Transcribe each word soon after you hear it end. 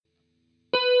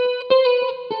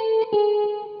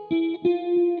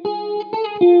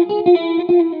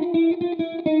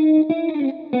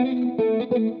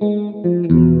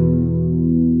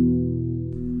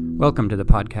Welcome to the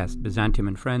podcast Byzantium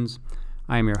and Friends.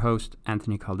 I am your host,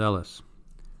 Anthony Kaldelis.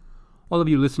 All of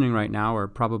you listening right now are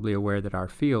probably aware that our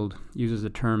field uses the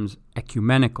terms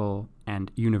ecumenical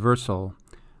and universal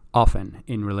often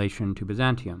in relation to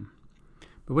Byzantium.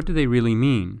 But what do they really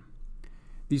mean?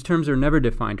 These terms are never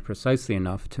defined precisely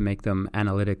enough to make them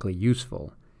analytically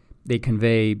useful. They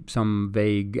convey some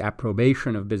vague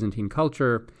approbation of Byzantine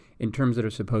culture in terms that are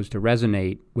supposed to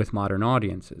resonate with modern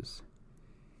audiences.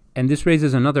 And this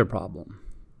raises another problem.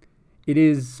 It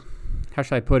is, how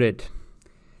shall I put it,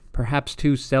 perhaps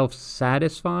too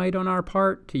self-satisfied on our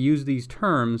part to use these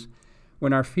terms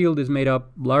when our field is made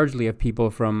up largely of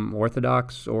people from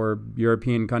Orthodox or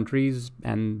European countries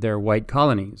and their white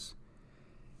colonies.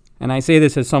 And I say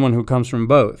this as someone who comes from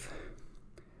both.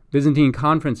 Byzantine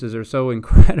conferences are so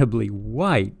incredibly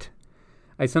white.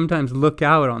 I sometimes look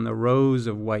out on the rows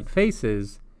of white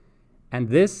faces, and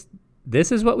this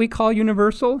is what we call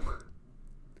universal?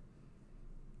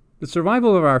 The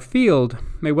survival of our field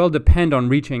may well depend on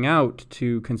reaching out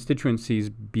to constituencies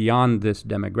beyond this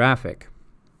demographic,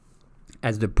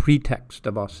 as the pretext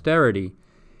of austerity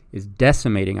is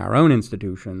decimating our own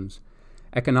institutions.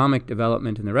 Economic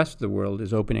development in the rest of the world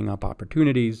is opening up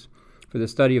opportunities for the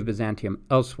study of Byzantium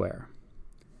elsewhere.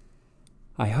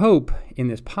 I hope in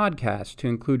this podcast to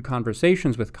include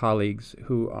conversations with colleagues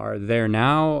who are there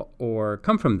now or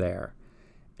come from there,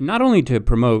 and not only to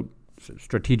promote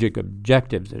strategic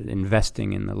objectives,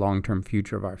 investing in the long-term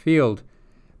future of our field,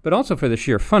 but also for the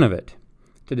sheer fun of it,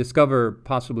 to discover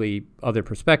possibly other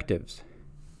perspectives.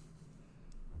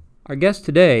 Our guest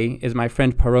today is my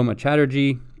friend Paroma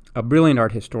Chatterjee, a brilliant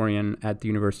art historian at the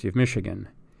University of Michigan.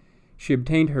 She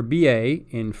obtained her BA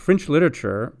in French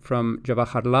literature from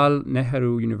Jawaharlal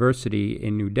Nehru University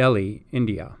in New Delhi,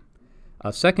 India,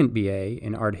 a second BA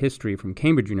in art history from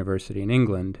Cambridge University in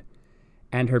England,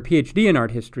 and her PhD in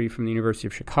art history from the University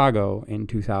of Chicago in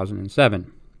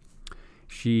 2007.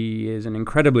 She is an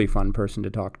incredibly fun person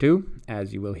to talk to,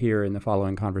 as you will hear in the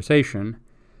following conversation,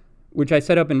 which I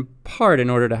set up in part in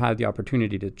order to have the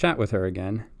opportunity to chat with her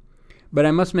again. But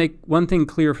I must make one thing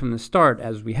clear from the start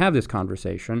as we have this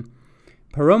conversation.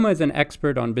 Paroma is an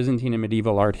expert on Byzantine and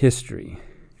medieval art history.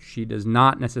 She does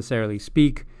not necessarily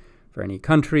speak for any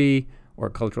country or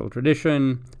cultural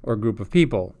tradition or group of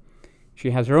people.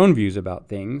 She has her own views about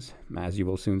things, as you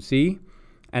will soon see,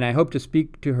 and I hope to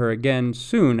speak to her again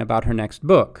soon about her next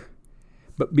book.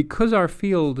 But because our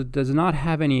field does not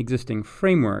have any existing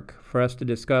framework for us to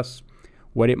discuss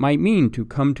what it might mean to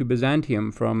come to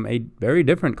Byzantium from a very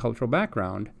different cultural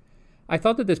background, I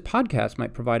thought that this podcast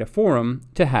might provide a forum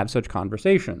to have such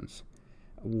conversations.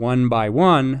 One by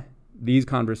one, these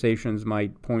conversations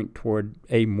might point toward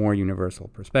a more universal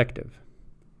perspective.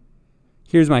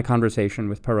 Here's my conversation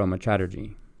with Paroma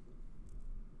Chatterjee.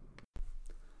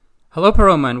 Hello,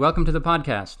 Paroma, and welcome to the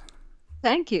podcast.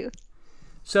 Thank you.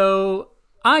 So,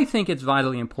 I think it's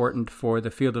vitally important for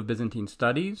the field of Byzantine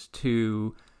studies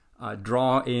to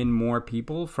draw in more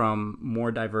people from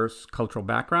more diverse cultural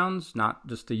backgrounds, not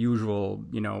just the usual,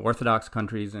 Orthodox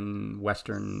countries and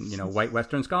Western, white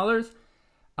Western scholars.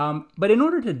 But in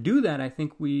order to do that, I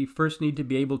think we first need to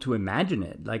be able to imagine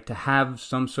it, like to have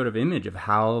some sort of image of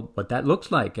what that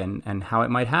looks like and how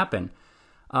it might happen.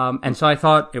 And so I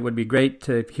thought it would be great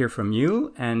to hear from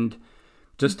you and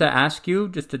just to ask you,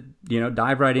 just to,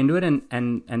 dive right into it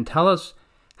and tell us,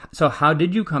 so how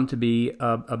did you come to be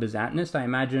a Byzantinist? I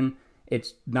imagine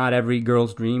it's not every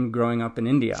girl's dream growing up in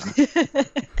India.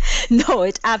 No,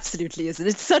 it absolutely isn't.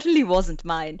 It certainly wasn't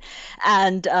mine.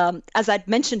 And as I'd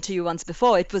mentioned to you once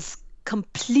before, it was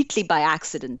completely by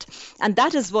accident. And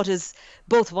that is what is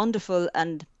both wonderful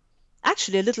and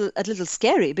actually a little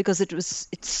scary, because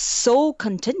it's so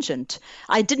contingent.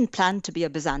 I didn't plan to be a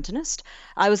Byzantinist.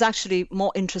 I was actually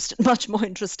much more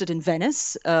interested in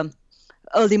Venice.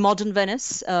 Early modern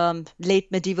Venice,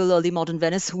 late medieval, early modern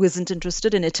Venice. Who isn't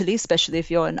interested in Italy, especially if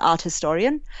you're an art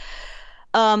historian?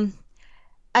 And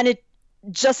it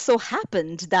just so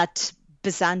happened that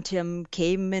Byzantium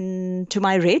came into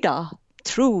my radar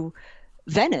through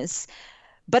Venice.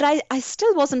 But I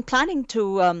still wasn't planning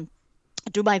to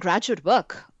do my graduate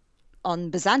work on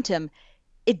Byzantium.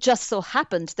 It just so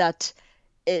happened that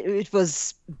it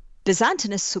was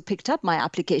Byzantinists who picked up my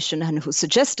application and who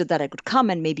suggested that I could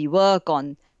come and maybe work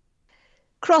on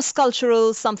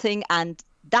cross-cultural something, and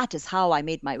that is how I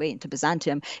made my way into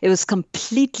Byzantium. It was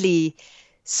completely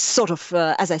sort of,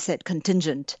 as I said,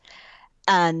 contingent,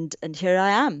 and here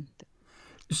I am.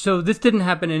 So this didn't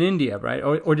happen in India, right?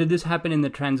 Or did this happen in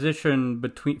the transition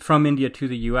from India to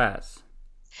the U.S.?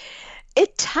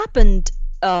 It happened.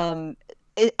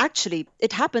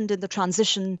 It happened in the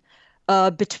transition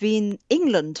between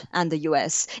England and the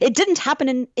US. It didn't happen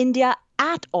in India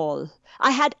at all.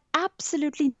 I had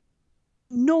absolutely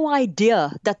no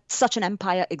idea that such an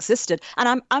empire existed,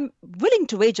 and I'm willing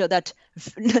to wager that,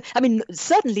 I mean,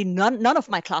 certainly none of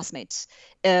my classmates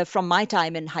from my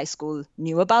time in high school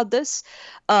knew about this.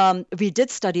 We did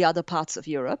study other parts of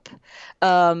Europe.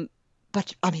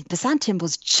 But I mean, Byzantium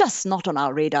was just not on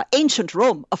our radar. Ancient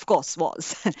Rome, of course,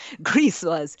 was. Greece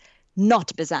was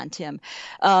not Byzantium.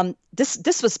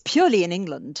 This was purely in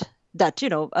England that,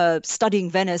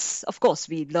 studying Venice, of course,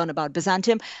 we learn about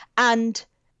Byzantium, and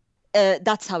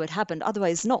that's how it happened.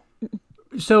 Otherwise, no.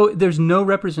 So there's no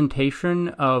representation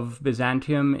of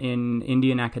Byzantium in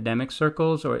Indian academic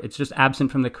circles, or it's just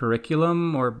absent from the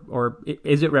curriculum, or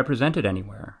is it represented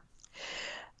anywhere?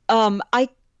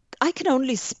 I can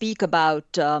only speak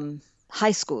about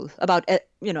high school, about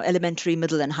elementary,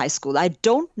 middle, and high school. I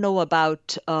don't know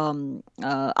about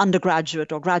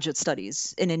undergraduate or graduate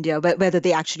studies in India, whether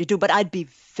they actually do. But I'd be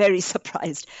very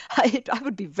surprised. I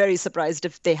would be very surprised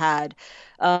if they had.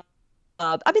 I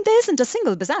mean, there isn't a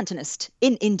single Byzantinist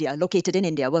in India, located in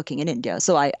India, working in India.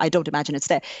 So I don't imagine it's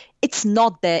there. It's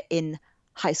not there in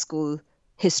high school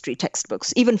history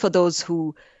textbooks, even for those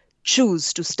who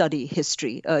choose to study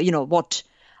history. What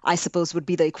I suppose would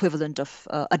be the equivalent of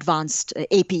advanced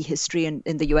AP history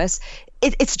in the US.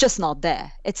 It's just not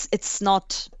there. It's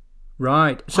not.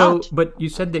 Right. So, but you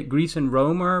said that Greece and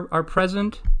Rome are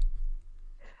present?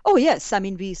 Oh, yes. I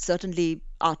mean, we certainly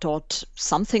are taught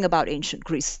something about ancient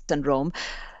Greece and Rome.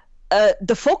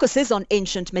 The focus is on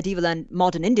ancient, medieval, and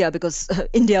modern India because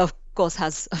India, of course,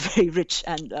 has a very rich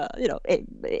and,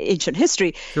 ancient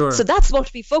history. Sure. So that's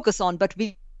what we focus on. But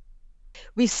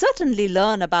we certainly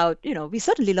learned about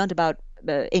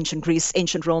ancient Greece,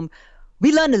 ancient Rome.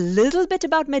 We learn a little bit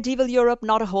about medieval Europe,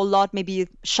 not a whole lot, maybe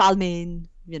Charlemagne,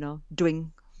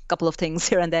 doing a couple of things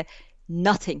here and there.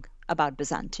 Nothing about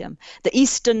Byzantium. The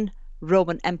Eastern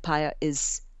Roman Empire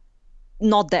is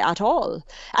not there at all.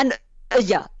 And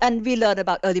and we learn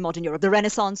about early modern Europe, the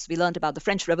Renaissance. We learned about the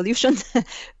French Revolution,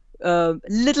 a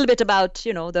little bit about,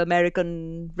 the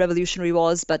American Revolutionary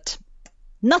Wars, but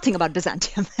nothing about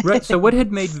Byzantium. Right. So what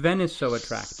had made Venice so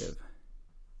attractive?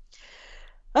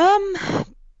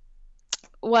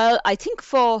 Well, I think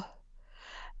for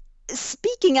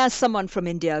speaking as someone from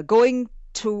India, going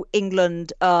to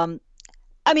England, I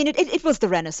mean, it was the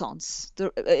Renaissance,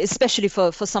 especially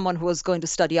for someone who was going to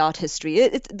study art history.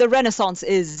 The Renaissance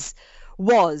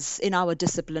was in our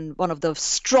discipline one of the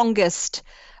strongest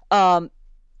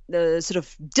the sort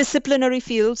of disciplinary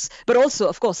fields, but also,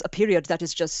 of course, a period that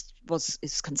is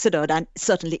considered and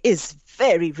certainly is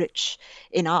very rich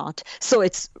in art. So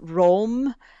it's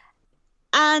Rome,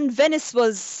 and Venice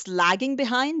was lagging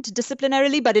behind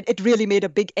disciplinarily, but it really made a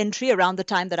big entry around the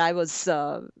time that I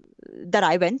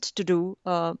went to do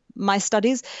my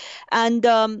studies, and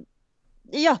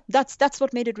that's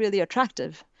what made it really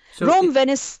attractive. So Rome,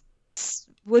 Venice,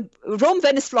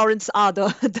 Florence are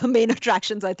the main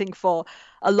attractions, I think, for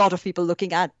a lot of people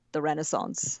looking at the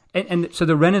Renaissance. And so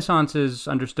the Renaissance is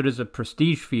understood as a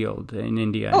prestige field in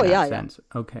India in that sense.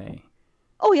 Yeah. Okay.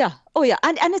 Oh yeah,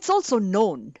 and it's also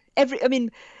known.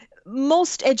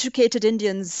 Most educated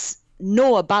Indians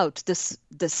know about this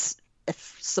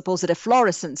supposed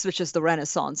efflorescence, which is the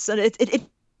Renaissance, and it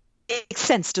makes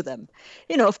sense to them.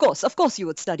 Of course, you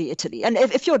would study Italy, and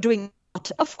if you're doing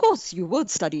art, of course you would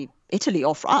study Italy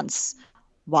or France.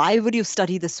 Why would you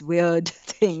study this weird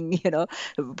thing,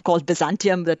 called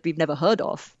Byzantium that we've never heard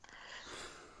of?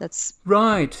 That's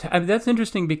right. That's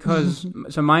interesting because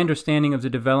so my understanding of the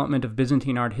development of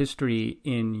Byzantine art history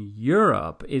in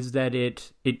Europe is that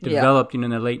it developed in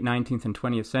the late 19th and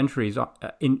 20th centuries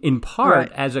in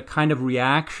part as a kind of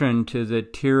reaction to the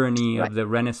tyranny of the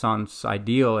Renaissance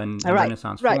ideal and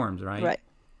Renaissance forms, right? Right.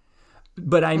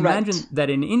 But I imagine that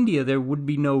in India, there would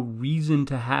be no reason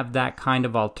to have that kind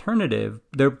of alternative.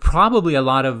 There are probably a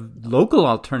lot of local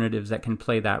alternatives that can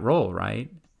play that role,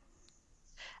 right?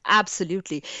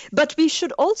 Absolutely. But we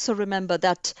should also remember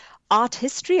that art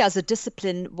history as a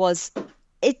discipline was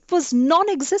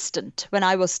non-existent when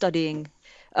I was studying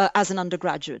as an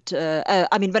undergraduate.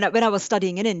 When I was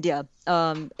studying in India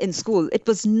in school, it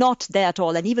was not there at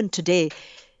all. And even today,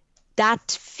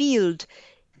 that field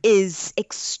is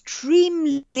it's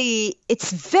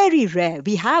very rare.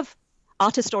 We have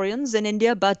art historians in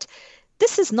India, but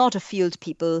this is not a field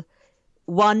people,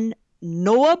 one,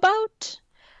 know about,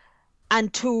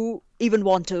 and two, even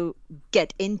want to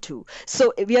get into.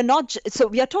 So we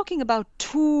are talking about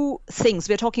two things.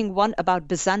 We are talking one about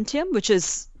Byzantium, which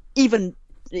is even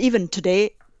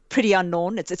today pretty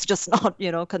unknown. It's just not,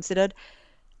 considered.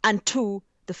 And two,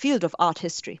 the field of art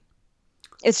history.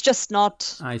 It's just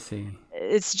not. I see.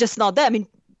 It's just not there. I mean,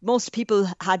 most people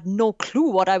had no clue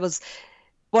what I was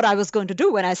going to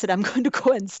do when I said I'm going to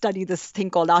go and study this thing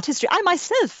called art history. I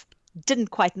myself didn't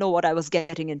quite know what I was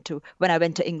getting into when I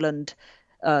went to England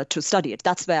to study it.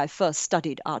 That's where I first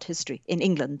studied art history, in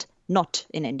England, not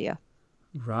in India.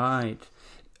 Right.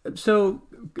 So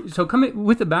coming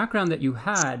with the background that you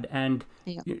had, and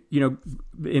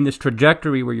in this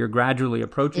trajectory where you're gradually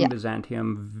approaching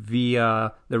Byzantium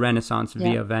via the Renaissance,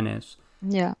 via Venice.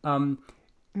 Yeah.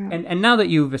 And now that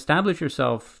you've established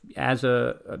yourself as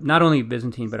a not only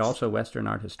Byzantine but also Western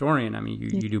art historian, I mean,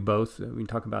 you do both. We can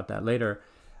talk about that later.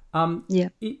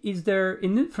 Is there,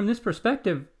 from this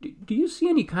perspective, do you see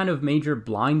any kind of major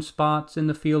blind spots in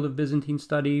the field of Byzantine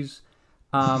studies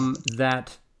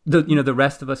that the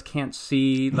rest of us can't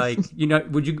see? Like,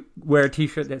 would you wear a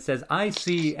T-shirt that says "I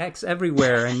see X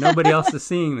everywhere" and nobody else is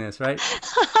seeing this, right?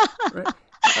 Right?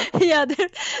 Yeah,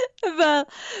 well,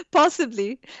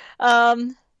 possibly.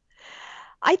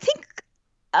 I think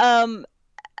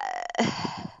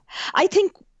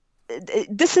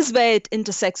this is where it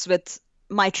intersects with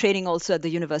my training also at the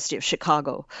University of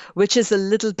Chicago, which is a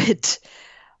little bit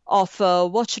of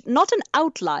not an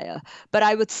outlier, but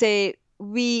I would say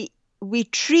we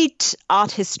treat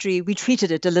art history, we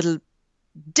treated it a little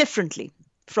differently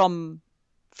from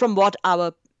what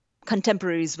our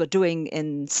contemporaries were doing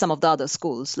in some of the other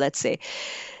schools, let's say.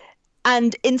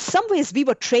 And in some ways, we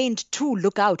were trained to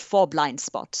look out for blind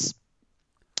spots.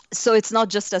 So it's not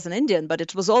just as an Indian, but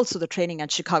it was also the training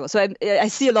at Chicago. So I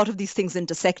see a lot of these things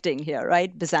intersecting here,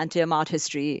 right? Byzantium art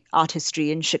history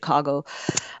in Chicago.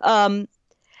 And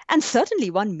certainly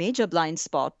one major blind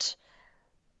spot,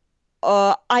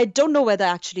 I don't know whether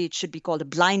actually it should be called a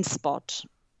blind spot.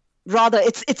 Rather,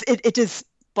 it is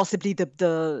possibly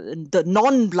the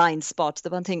non-blind spot. The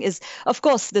one thing is, of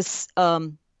course, this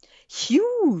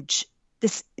huge,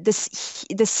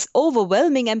 this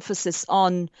overwhelming emphasis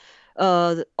on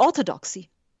orthodoxy,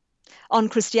 on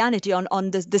Christianity,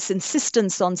 on this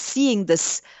insistence on seeing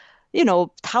this,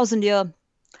 1,000-year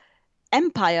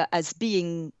empire as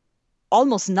being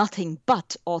almost nothing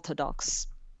but orthodox.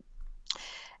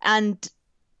 And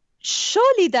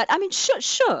surely that, I mean,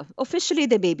 sure, officially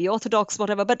they may be orthodox,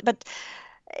 whatever, but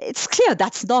it's clear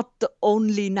that's not the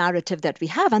only narrative that we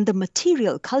have. And the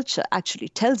material culture actually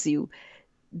tells you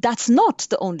that's not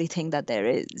the only thing that there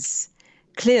is,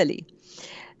 clearly.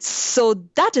 So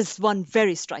that is one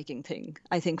very striking thing,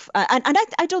 I think. And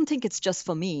I don't think it's just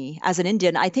for me as an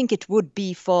Indian. I think it would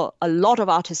be for a lot of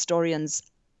art historians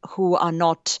who are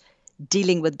not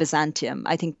dealing with Byzantium.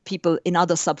 I think people in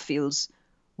other subfields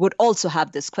would also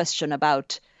have this question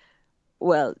about,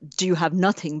 well, do you have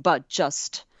nothing but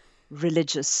just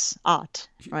religious art,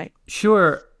 right?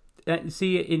 Sure.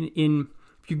 See, if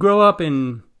you grow up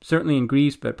certainly in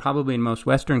Greece, but probably in most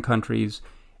Western countries,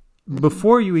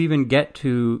 before you even get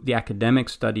to the academic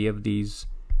study of this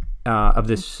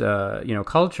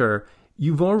culture,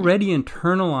 you've already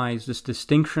internalized this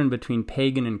distinction between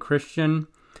pagan and Christian.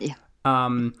 Yeah.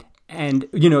 And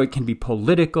it can be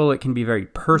political, it can be very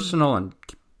personal, and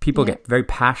people get very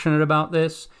passionate about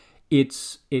this.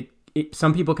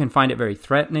 Some people can find it very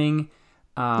threatening,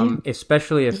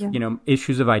 especially if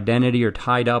issues of identity are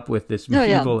tied up with this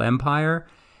medieval empire,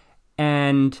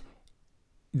 and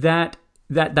that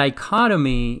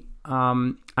dichotomy,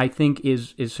 I think,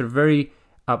 is sort of very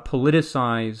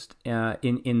politicized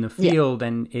in the field,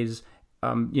 and is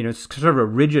sort of a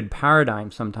rigid paradigm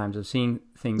sometimes of seeing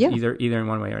things either in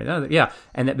one way or the other. Yeah,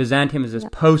 and that Byzantium is this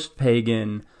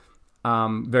post-pagan,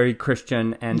 very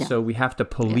Christian, and so we have to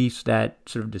police that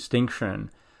sort of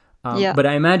distinction. But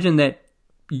I imagine that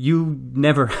you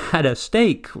never had a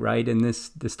stake, right, in this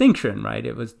distinction, right?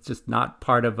 It was just not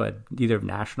part of either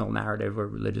national narrative or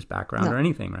religious background or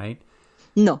anything, right?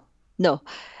 No. You're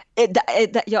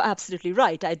absolutely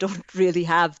right. I don't really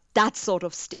have that sort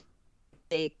of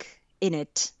stake in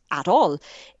it at all,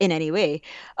 in any way.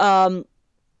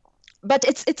 But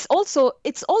it's also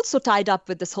tied up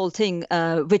with this whole thing,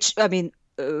 which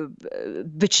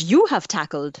you have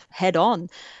tackled head on,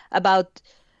 about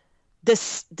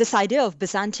this idea of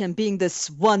Byzantium being this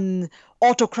one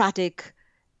autocratic,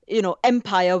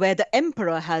 empire where the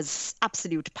emperor has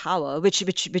absolute power, which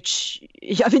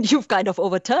I mean, you've kind of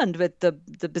overturned with the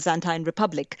Byzantine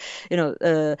Republic.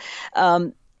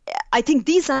 I think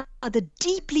these are the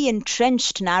deeply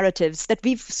entrenched narratives that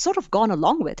we've sort of gone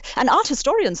along with, and art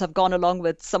historians have gone along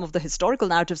with some of the historical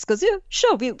narratives, because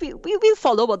we'll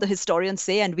follow what the historians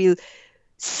say, and we'll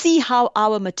see how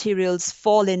our materials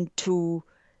fall into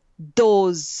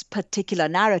those particular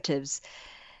narratives.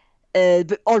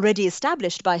 already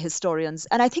established by historians.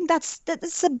 And I think that's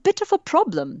a bit of a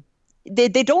problem. They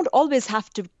don't always have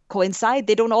to coincide.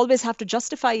 They don't always have to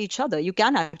justify each other. You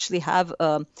can actually have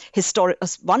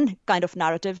one kind of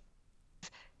narrative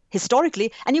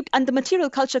historically, and the material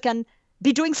culture can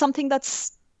be doing something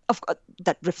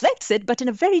that reflects it, but in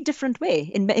a very different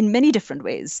way, in many different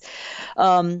ways.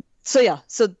 The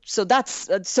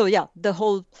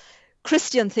whole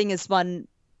Christian thing is one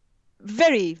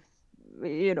very,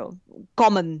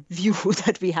 common view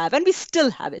that we have, and we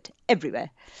still have it everywhere.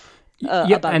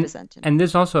 About Byzantium. And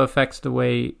this also affects the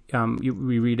way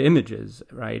we read images,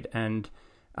 right? And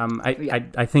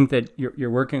I think that you're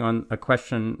working on a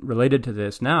question related to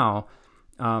this now,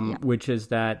 which is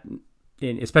that,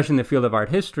 especially in the field of art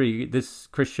history, this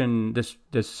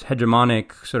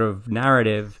hegemonic sort of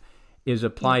narrative is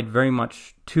applied very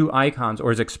much to icons,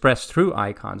 or is expressed through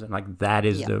icons, and like that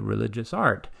is the religious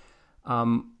art.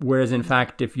 Whereas in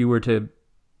fact, if you were to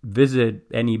visit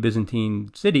any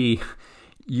Byzantine city,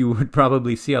 you would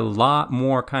probably see a lot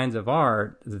more kinds of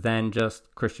art than just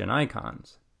Christian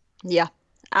icons. Yeah,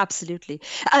 absolutely.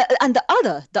 And the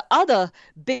other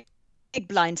big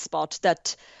blind spot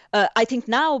that I think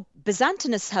now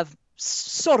Byzantinists have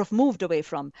sort of moved away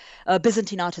from,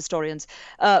 Byzantine art historians,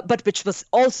 but which was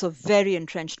also very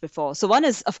entrenched before. So one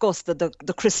is, of course, the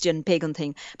Christian pagan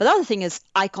thing, but the other thing is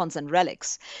icons and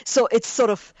relics. So it's sort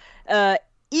of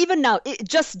even now,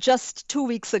 just 2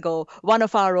 weeks ago, one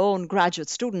of our own graduate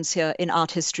students here in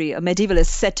art history, a medievalist,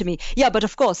 said to me, yeah, but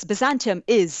of course, Byzantium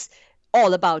is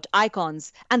all about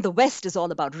icons and the West is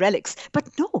all about relics.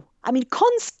 But no, I mean,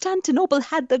 Constantinople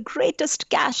had the greatest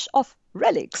cache of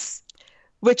relics,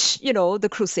 which, the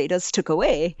Crusaders took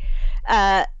away.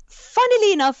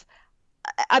 Funnily enough,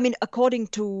 I mean, according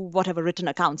to whatever written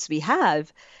accounts we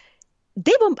have,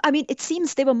 it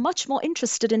seems they were much more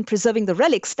interested in preserving the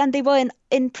relics than they were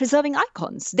in preserving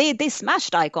icons. They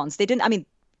smashed icons. They didn't,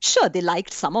 sure, they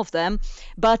liked some of them,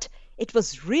 but it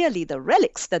was really the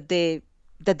relics that they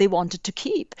wanted to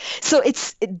keep. So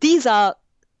these are,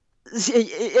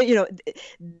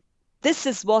 this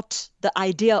is what the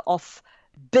idea of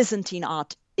Byzantine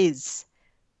art is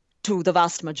to the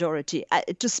vast majority,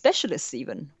 to specialists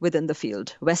even within the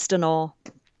field, Western or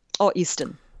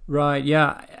Eastern. Right,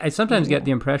 yeah. I sometimes get the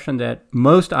impression that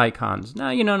most icons,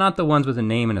 now, not the ones with a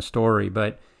name and a story,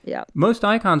 but most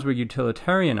icons were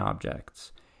utilitarian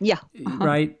objects. Yeah.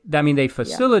 Right? I mean, they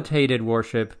facilitated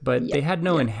worship, but they had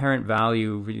no inherent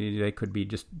value. They could be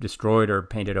just destroyed or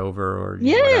painted over or whatever.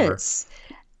 Yes,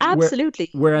 absolutely.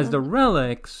 Whereas the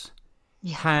relics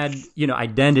had,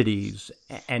 identities,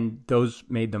 and those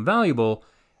made them valuable,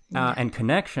 and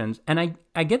connections. And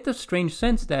I get the strange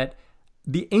sense that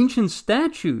the ancient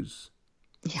statues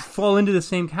fall into the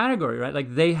same category, right?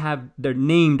 Like they're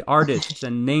named artists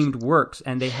and named works,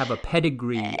 and they have a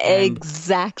pedigree.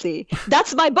 Exactly.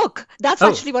 That's my book. That's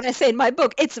actually what I say in my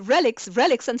book. It's relics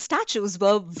and statues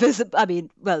were visible.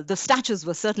 The statues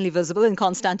were certainly visible in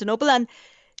Constantinople, and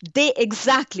they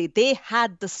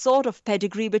had the sort of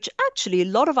pedigree which actually a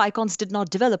lot of icons did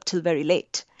not develop till very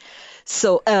late.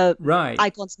 So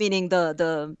icons meaning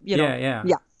the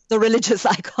religious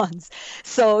icons.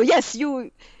 So yes,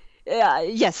 you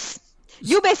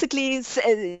basically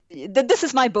say that this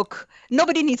is my book.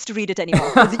 Nobody needs to read it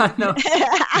anymore.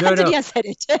 Anthony has said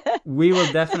it. We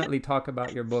will definitely talk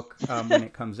about your book when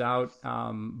it comes out.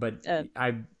 But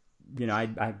I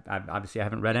obviously I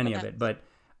haven't read any of it, but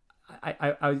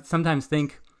I sometimes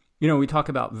think, we talk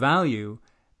about value,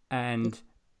 and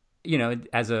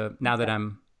now that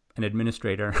I'm an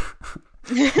administrator,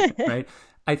 right?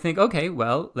 I think, okay,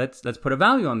 well, let's put a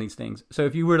value on these things. So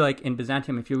if you were like in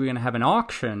Byzantium, if you were going to have an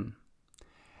auction,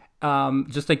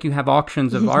 just like you have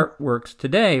auctions of artworks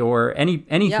today or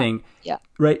anything,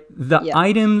 right? The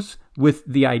items with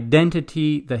the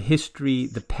identity, the history,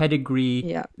 the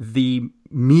pedigree, the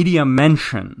media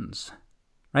mentions,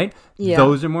 right? Yeah.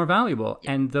 Those are more valuable.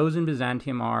 Yeah. And those in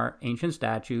Byzantium are ancient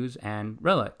statues and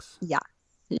relics. Yeah.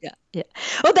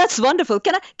 Oh, that's wonderful.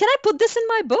 Can I put this in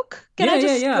my book? Can I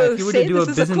just if you were to do a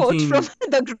Byzantine, from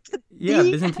the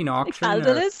Byzantine auction.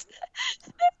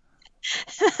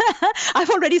 I've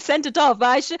already sent it off.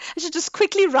 I should just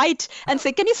quickly write and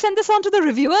say, can you send this on to the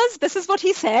reviewers? This is what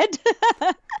he said.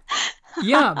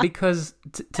 Yeah, because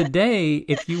today,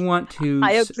 if you want to...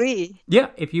 I agree. Yeah,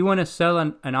 if you want to sell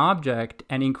an object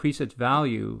and increase its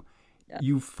value,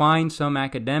 you find some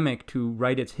academic to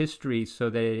write its history so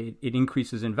that it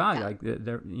increases in value.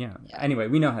 Anyway,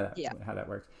 we know how that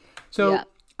works. So,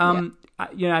 I'm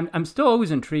still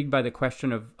always intrigued by the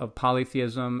question of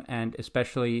polytheism, and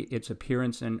especially its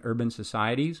appearance in urban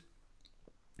societies.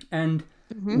 And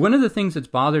one of the things that's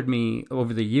bothered me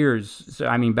over the years, so,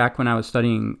 I mean, back when I was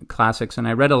studying classics and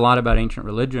I read a lot about ancient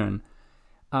religion,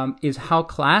 is how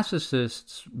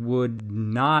classicists would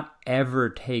not ever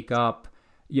take up,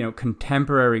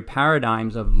 contemporary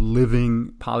paradigms of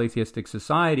living polytheistic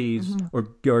societies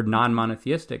or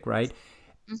non-monotheistic, right?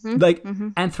 Like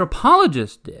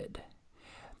anthropologists did,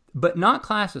 but not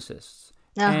classicists.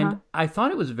 And I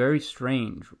thought it was very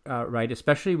strange, right?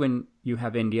 Especially when you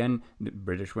have India, and the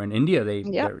British were in India.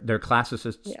 Their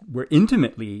classicists were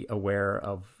intimately aware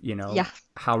of,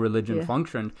 how religion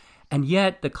functioned. And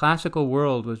yet the classical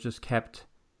world was just kept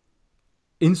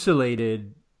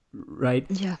insulated, right?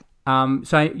 Yeah.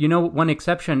 So, one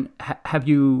exception, have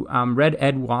you read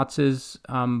Ed Watts's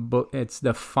book? It's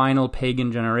The Final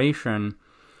Pagan Generation.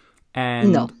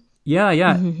 And no.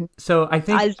 Yeah. So I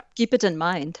think I'll keep it in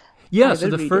mind. Yeah, so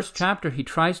the first chapter, he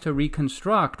tries to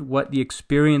reconstruct what the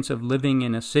experience of living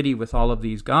in a city with all of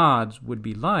these gods would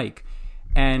be like.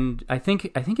 And I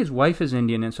think his wife is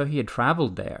Indian, and so he had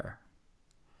traveled there.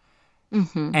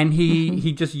 And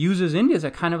he just uses India as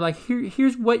a kind of like,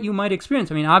 here's what you might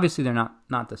experience. I mean, obviously they're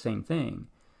not the same thing.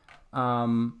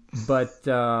 That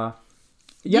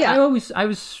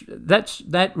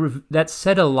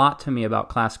said a lot to me about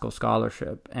classical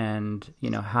scholarship and,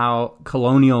 how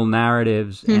colonial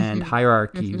narratives and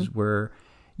hierarchies were,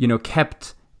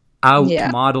 kept out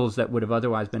models that would have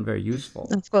otherwise been very useful.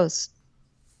 Of course.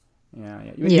 Yeah.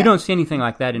 You don't see anything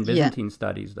like that in Byzantine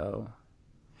studies, though.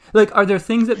 Like, are there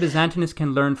things that Byzantinists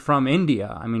can learn from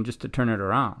India? I mean, just to turn it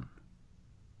around.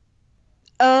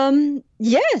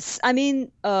 Yes. I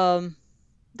mean,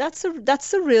 that's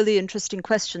a really interesting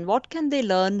question. What can they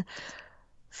learn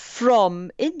from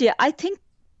India? I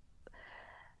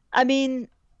mean,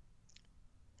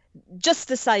 just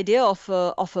this idea of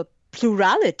a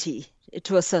plurality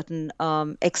to a certain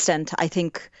extent. I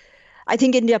think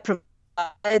India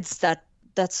provides that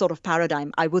sort of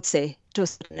paradigm, I would say, to a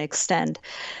certain extent.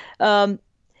 But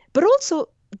also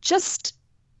just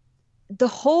the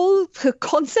whole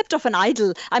concept of an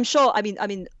idol. I'm sure, I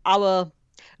mean, our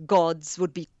gods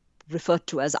would be referred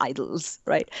to as idols,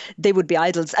 right? They would be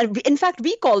idols. And in fact,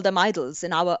 we call them idols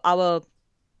in our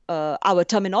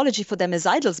terminology for them is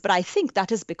idols. But I think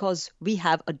that is because we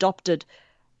have adopted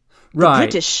the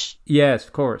British. Yes,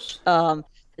 of course.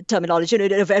 Terminology,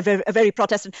 a very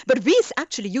Protestant, but we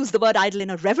actually use the word idol in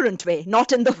a reverent way,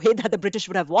 not in the way that the British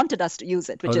would have wanted us to use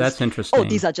it. Which that's interesting.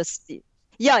 These are just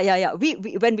yeah. We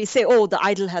when we say, the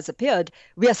idol has appeared,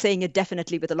 we are saying it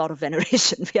definitely with a lot of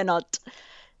veneration. We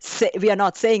are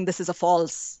not saying this is a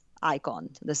false icon,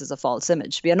 this is a false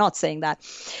image. We are not saying that.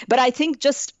 But I think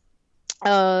just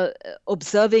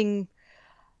observing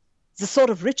the sort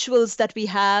of rituals that we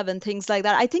have and things like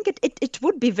that, I think it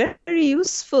would be very, very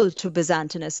useful to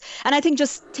Byzantinists. And I think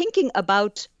just thinking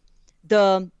about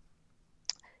the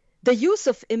use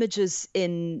of images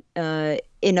in an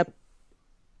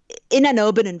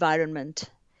urban environment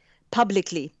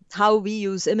publicly, how we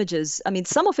use images. I mean,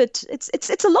 some of it's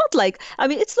a lot like,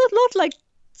 it's a lot like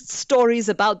stories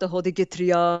about the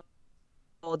Hodigithria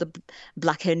or the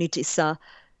Black Hair Nitissa.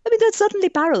 I mean, there's certainly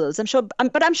parallels, I'm sure,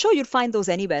 but I'm sure you'd find those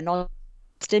anywhere, not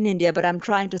just in India. But I'm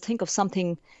trying to think of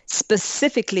something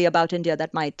specifically about India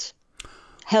that might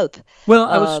help. Well,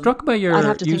 I was struck by your I'd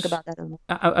have to think about that a little.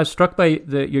 I was struck by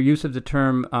your use of the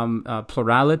term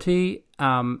plurality,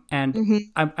 and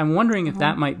I'm wondering if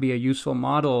that might be a useful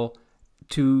model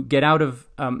to get out of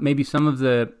maybe some of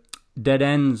the dead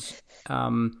ends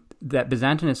that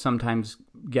Byzantinists sometimes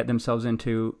get themselves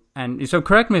into. And so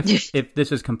correct me if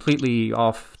this is completely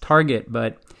off target,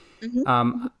 but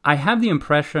I have the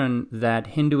impression that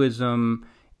Hinduism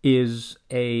is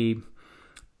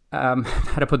how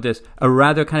to put this, a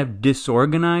rather kind of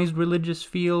disorganized religious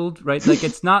field, right? Like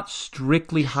it's not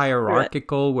strictly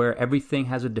hierarchical where everything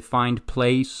has a defined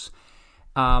place,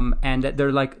 and that there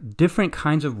are like different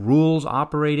kinds of rules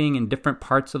operating in different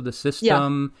parts of the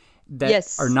system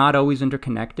that are not always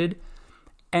interconnected.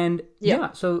 And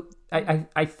so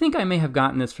I think I may have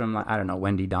gotten this from, I don't know,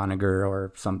 Wendy Doniger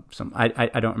or some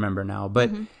I don't remember now,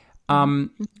 but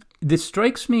this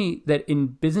strikes me that in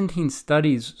Byzantine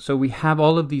studies, so we have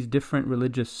all of these different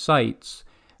religious sites,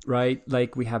 right?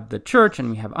 Like we have the church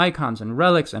and we have icons and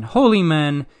relics and holy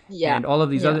men and all of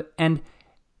these other and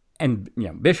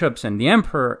bishops and the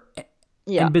emperor.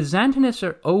 And Byzantinists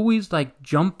are always like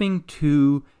jumping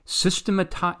to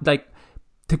systematize, like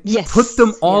to put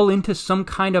them all into some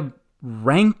kind of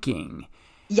ranking.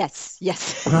 Yes.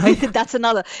 Right? That's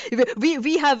another. We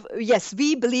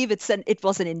believe it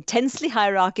was an intensely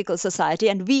hierarchical society,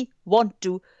 and we want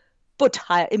to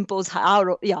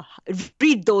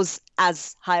read those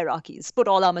as hierarchies, put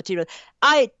all our material.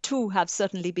 I too have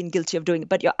certainly been guilty of doing it,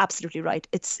 but you're absolutely right.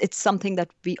 It's something that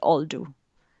we all do.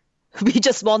 We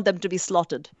just want them to be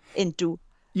slotted into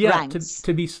ranks.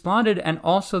 To be slotted, and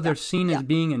also they're seen as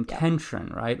being in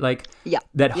tension, right? Like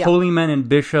that Yeah. holy men and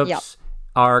bishops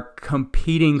are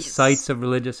competing sites of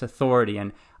religious authority,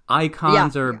 and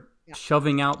icons are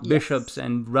shoving out bishops,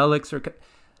 and relics are...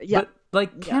 But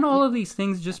like, can all of these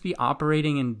things just be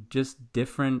operating in just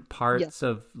different parts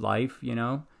of life, you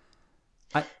know?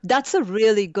 That's a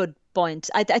really good point.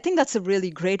 I think that's a really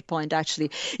great point,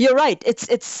 actually. You're right.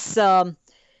 It's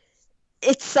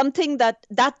something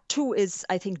that too is,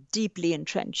 I think, deeply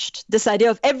entrenched. This idea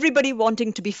of everybody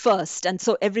wanting to be first, and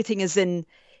so everything is in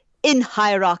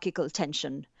hierarchical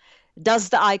tension.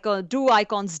 Do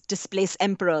icons displace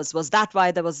emperors? Was that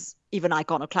why there was even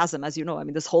iconoclasm, as you know? I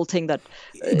mean, this whole thing that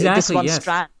this one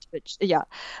strand, which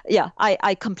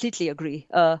I completely agree.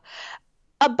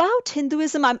 About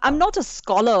Hinduism, I'm not a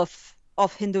scholar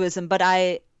of Hinduism, but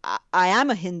I am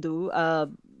a Hindu,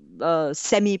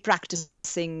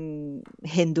 semi-practicing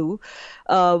Hindu,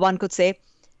 one could say.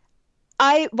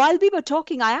 While we were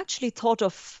talking, I actually thought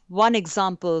of one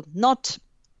example, not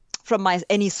from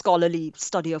any scholarly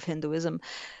study of Hinduism,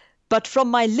 but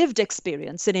from my lived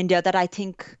experience in India, that I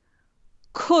think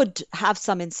could have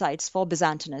some insights for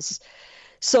Byzantinists.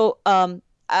 So I'm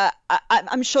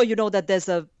sure you know that there's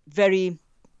a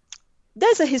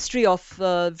history of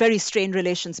very strained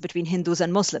relations between Hindus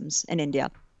and Muslims in India,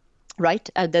 right?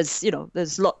 There's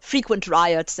frequent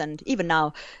riots, and even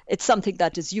now it's something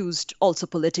that is used also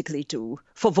politically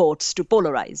for votes to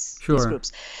polarize these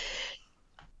groups.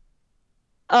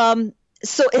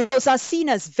 So those are seen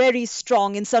as very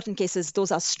strong. In certain cases,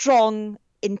 those are strong,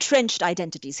 entrenched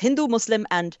identities. Hindu, Muslim,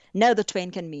 and ne'er the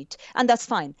twain can meet, and that's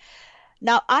fine.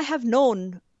 Now, I have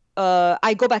known.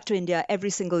 I go back to India every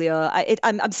single year.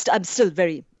 I'm still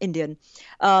very Indian.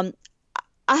 I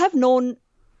have known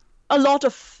a lot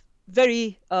of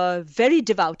very very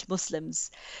devout Muslims,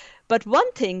 but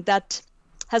one thing that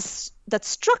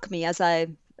struck me as I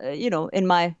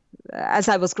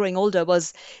was growing older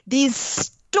was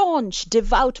these staunch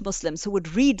devout Muslims who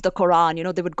would read the Quran. You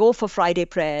know, they would go for Friday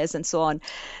prayers and so on.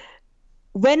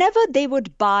 Whenever they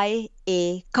would buy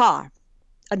a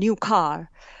new car,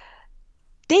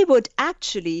 they would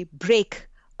actually break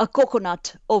a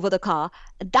coconut over the car.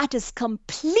 That is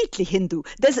completely Hindu.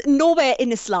 There's nowhere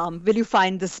in Islam will you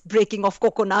find this breaking of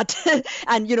coconut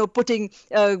and putting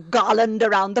a garland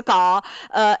around the car.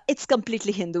 It's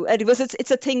completely Hindu. And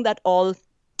it's a thing that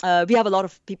we have a lot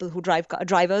of people who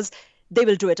drivers. They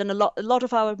will do it, and a lot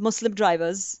of our Muslim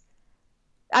drivers,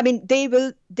 I mean, they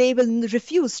will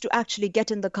refuse to actually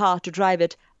get in the car to drive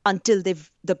it until the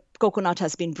coconut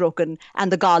has been broken and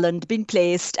the garland been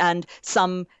placed and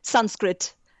some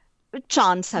Sanskrit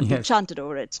chants have been chanted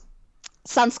over it.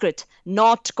 Sanskrit,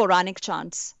 not Quranic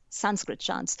chants, Sanskrit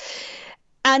chants.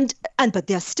 But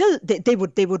they're still they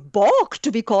would balk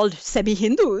to be called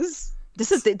semi-Hindus.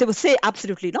 They would say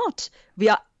absolutely not. We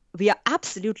are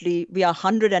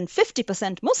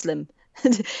 150% Muslim.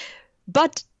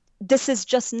 But this is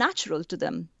just natural to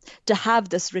them to have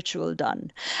this ritual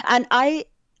done. And I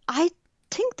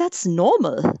think that's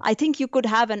normal. I think you could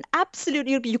have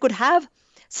you could have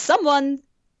someone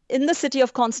in the city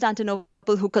of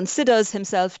Constantinople who considers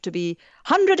himself to be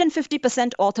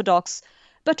 150% Orthodox,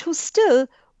 but who still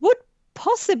would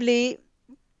possibly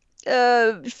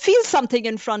feel something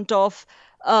in front of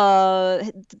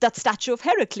that statue of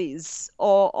Heracles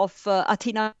or of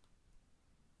Athena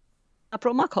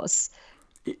Promachos.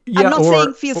 I'm not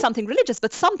saying feel something religious,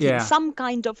 but something, some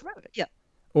kind of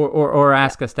Or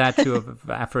ask a statue of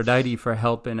Aphrodite for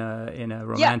help in a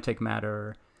romantic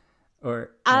matter,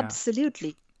 or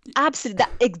absolutely. That's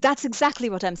exactly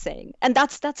what I'm saying, and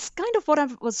that's kind of what I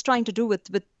was trying to do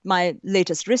with my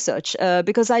latest research,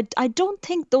 because I don't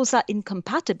think those are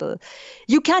incompatible.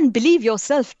 You can believe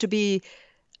yourself to be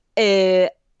a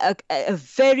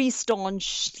very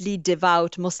staunchly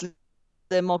devout Muslim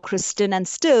or Christian and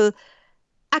still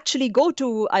actually go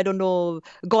to, I don't know,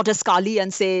 Goddess Kali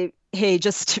and say, hey,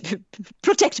 just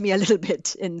protect me a little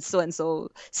bit in so-and-so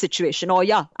situation, or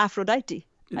Aphrodite.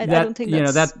 I don't think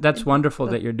that's wonderful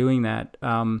that you're doing that.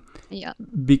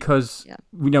 Because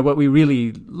what we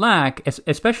really lack,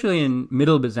 especially in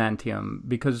Middle Byzantium,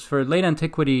 because for late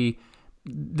antiquity,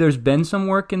 there's been some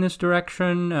work in this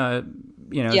direction.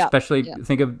 Especially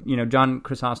think of John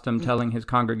Chrysostom telling his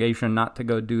congregation not to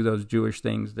go do those Jewish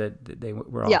things that they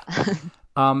were off.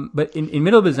 But in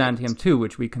Middle Byzantium too,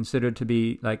 which we consider to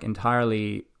be like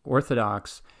entirely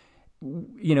Orthodox,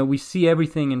 we see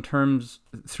everything in terms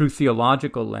through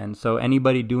theological lens. So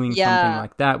anybody doing something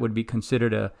like that would be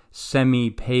considered a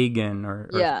semi-pagan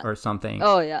or something.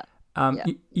 Oh, yeah.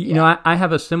 I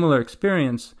have a similar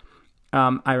experience.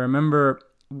 I remember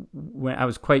when I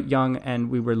was quite young and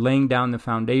we were laying down the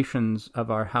foundations of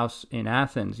our house in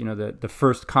Athens, the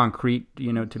first concrete,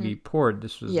 to be poured.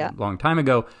 This was a long time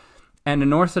ago. And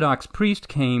an Orthodox priest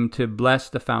came to bless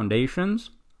the foundations.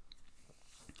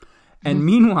 And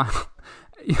meanwhile,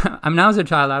 I mean, as a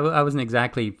child, I wasn't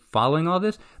exactly following all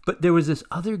this, but there was this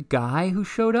other guy who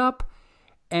showed up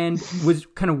and was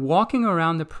kind of walking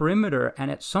around the perimeter.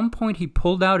 And at some point, he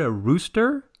pulled out a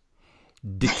rooster,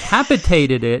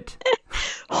 decapitated it,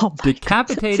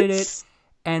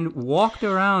 and walked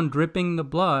around dripping the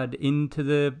blood into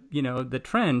the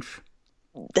trench.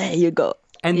 There you go.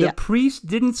 And the priest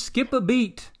didn't skip a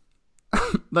beat.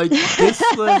 Like, this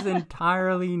was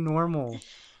entirely normal.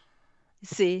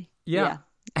 See? Yeah.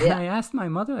 And I asked my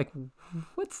mother, like,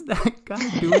 what's that guy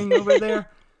doing over there?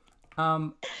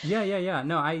 No,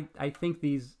 I think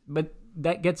but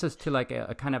that gets us to like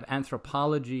a kind of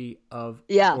anthropology of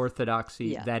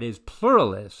orthodoxy that is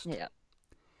pluralist. Yeah.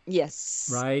 Yes.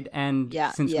 Right? And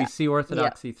since we see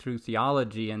orthodoxy through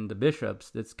theology and the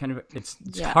bishops, it's kind of, it's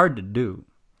hard to do.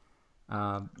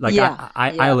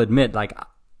 I'll admit, like,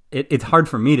 it's hard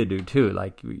for me to do too.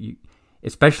 Like,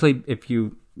 especially if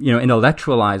you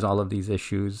intellectualize all of these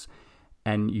issues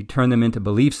and you turn them into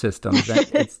belief systems,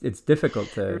 it's difficult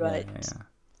to. Right.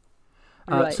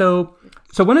 Right. So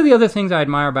one of the other things I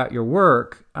admire about your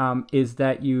work is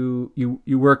that you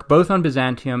work both on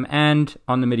Byzantium and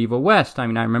on the medieval West. I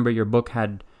mean, I remember your book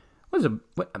had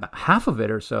about half of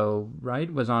it or so,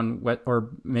 right, was on or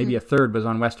maybe a third was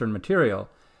on Western material.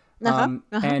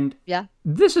 And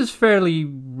this is fairly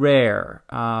rare,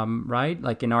 right?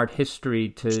 Like in art history,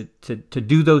 to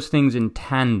do those things in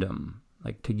tandem,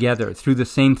 like together through the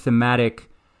same thematic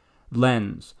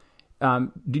lens.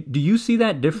 Do you see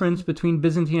that difference between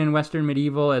Byzantine and Western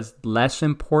medieval as less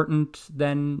important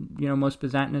than most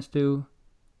Byzantinists do?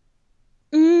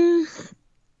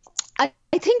 I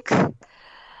think,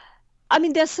 I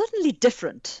mean, they're certainly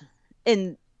different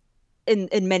in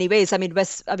many ways. I mean,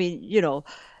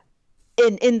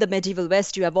 in the medieval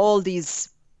West, you have all these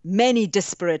many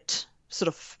disparate sort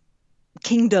of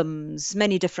kingdoms,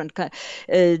 many different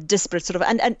disparate sort of,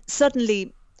 and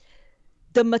certainly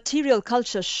the material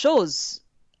culture shows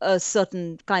a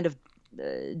certain kind of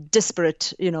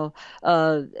disparate,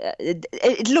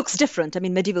 it looks different. I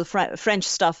mean, medieval French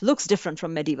stuff looks different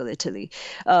from medieval Italy,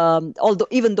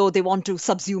 even though they want to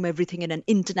subsume everything in an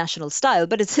international style,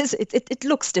 but it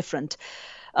looks different.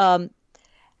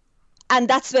 And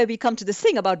that's where we come to this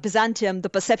thing about Byzantium, the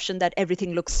perception that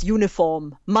everything looks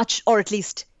uniform, or at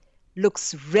least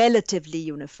looks relatively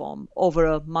uniform over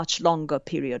a much longer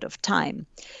period of time,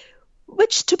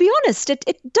 which, to be honest, it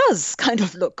does kind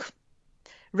of look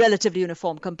relatively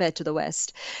uniform compared to the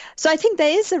West. So I think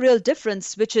there is a real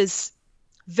difference, which is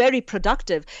very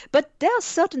productive. But there are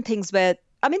certain things there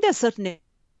are certain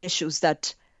issues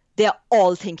that they're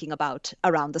all thinking about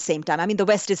around the same time. I mean, the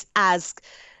West is as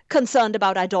concerned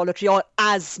about idolatry, or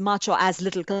as much or as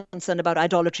little concerned about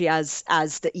idolatry as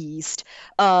the East.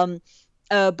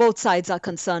 Both sides are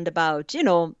concerned about,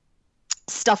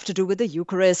 stuff to do with the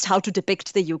Eucharist, how to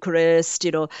depict the Eucharist,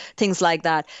 things like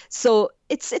that. So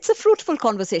it's a fruitful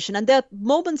conversation. And there are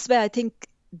moments where I think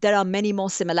there are many more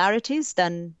similarities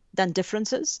than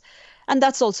differences. And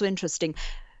that's also interesting.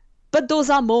 But those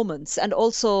are moments, and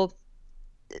also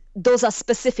those are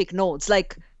specific nodes.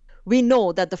 Like, we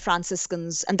know that the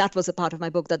Franciscans, and that was a part of my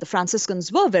book, that the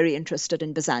Franciscans were very interested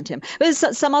in Byzantium. Whereas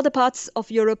some other parts of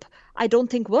Europe, I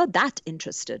don't think were that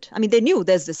interested. I mean, they knew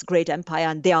there's this great empire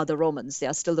and they are the Romans. They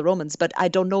are still the Romans, but I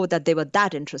don't know that they were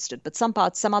that interested. But some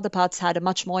other parts had a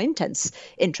much more intense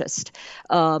interest,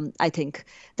 I think,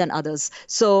 than others.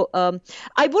 So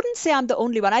I wouldn't say I'm the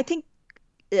only one. I think,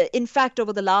 in fact,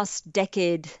 over the last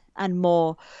decade and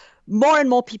more and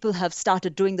more people have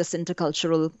started doing this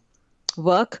intercultural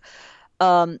work.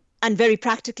 And very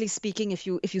practically speaking, if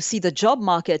you see the job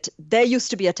market, there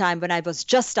used to be a time when I was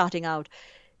just starting out,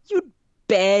 you'd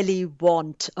barely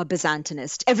want a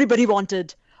Byzantinist. Everybody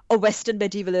wanted a Western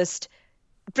medievalist,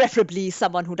 preferably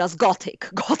someone who does Gothic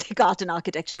art and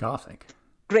architecture. Gothic.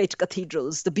 Great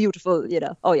cathedrals, the beautiful,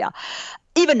 oh yeah.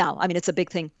 Even now, I mean, it's a big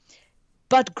thing.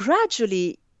 But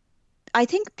gradually, I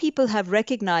think people have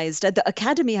recognized, that the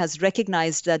Academy has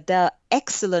recognized that there are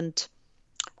excellent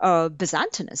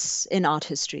Byzantinists in art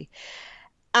history,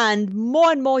 and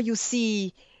more you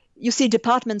see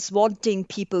departments wanting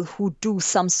people who do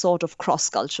some sort of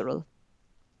cross-cultural.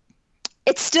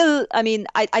 It's still, I mean,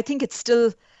 I think it's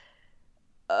still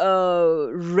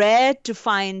rare to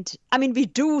find. I mean, we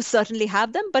do certainly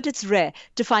have them, but it's rare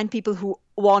to find people who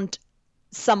want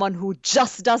someone who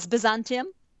just does Byzantium.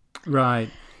 Right.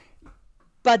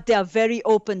 But they are very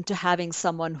open to having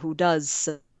someone who does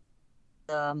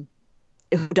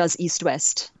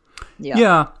East-West. Yeah.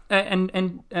 Yeah,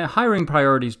 and hiring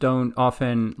priorities don't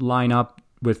often line up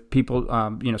with people,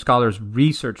 scholars'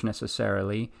 research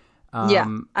necessarily. Yeah,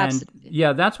 absolutely. And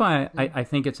yeah, that's why I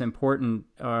think it's important,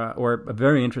 or a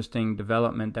very interesting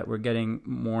development, that we're getting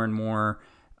more and more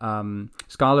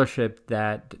scholarship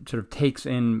that sort of takes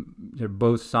in sort of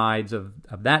both sides of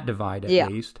that divide,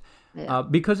 at least. Yeah.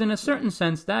 Because in a certain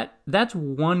sense, that's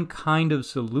one kind of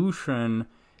solution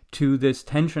to this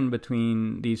tension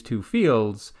between these two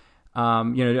fields.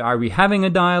 Are we having a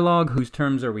dialogue? Whose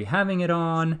terms are we having it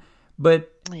on?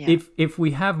 But if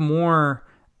we have more,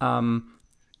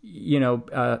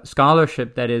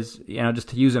 scholarship that is, just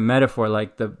to use a metaphor,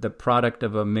 like the product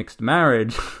of a mixed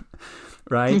marriage,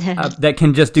 right? That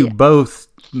can just do both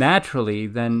naturally,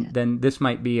 then this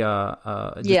might be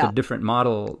a different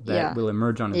model that will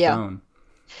emerge on its own.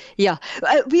 Yeah,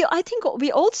 I think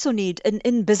we also need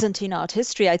in Byzantine art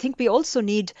history. I think we also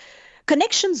need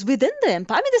connections within the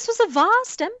empire. I mean, this was a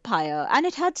vast empire, and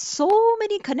it had so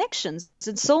many connections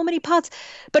in so many parts.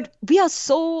 But we are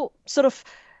so sort of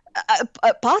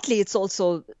partly it's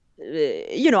also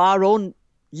our own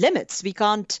limits. We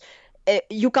can't.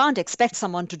 You can't expect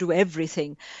someone to do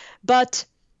everything, but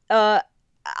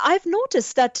I've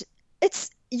noticed that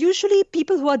it's usually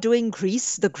people who are doing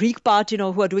Greece, the Greek part,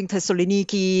 who are doing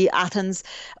Thessaloniki, Athens.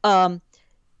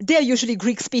 They're usually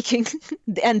Greek speaking,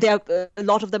 and a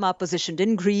lot of them are positioned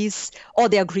in Greece, or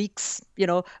they're Greeks,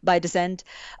 by descent.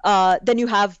 Then you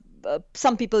have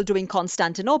some people doing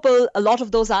Constantinople. A lot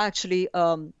of those are actually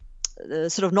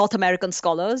sort of North American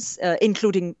scholars,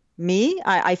 including me.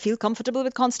 I feel comfortable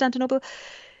with Constantinople.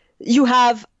 You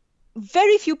have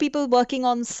very few people working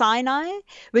on Sinai,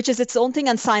 which is its own thing,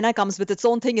 and Sinai comes with its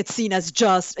own thing. It's seen as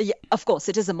of course,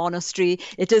 it is a monastery,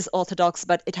 it is Orthodox,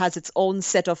 but it has its own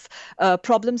set of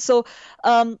problems. So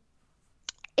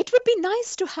it would be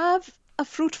nice to have a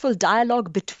fruitful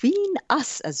dialogue between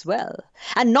us as well,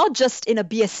 and not just in a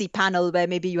BSc panel where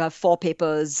maybe you have 4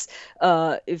 papers,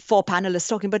 4 panelists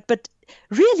talking, but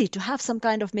really to have some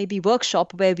kind of maybe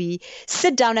workshop where we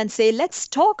sit down and say, let's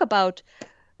talk about,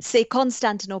 say,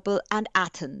 Constantinople and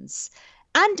Athens,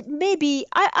 and maybe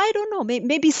I don't know,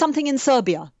 maybe something in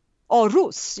Serbia or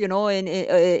Rus,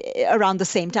 around the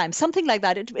same time, something like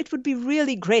that. It would be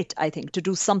really great, I think, to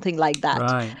do something like that.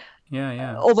 Right.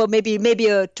 Yeah. Over maybe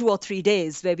 2 or 3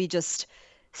 days where we just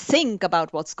think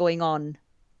about what's going on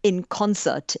in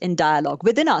concert, in dialogue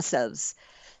within ourselves.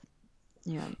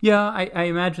 Yeah, I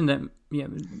imagine that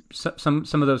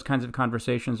some of those kinds of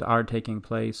conversations are taking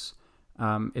place.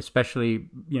 Especially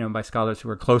by scholars who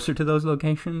are closer to those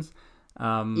locations.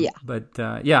 But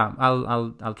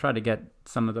I'll try to get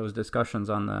some of those discussions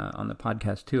on the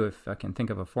podcast too, if I can think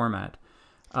of a format.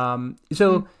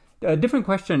 A different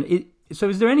question. So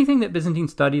is there anything that Byzantine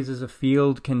studies as a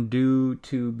field can do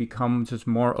to become just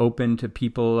more open to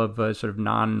people of a sort of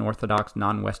non-Orthodox,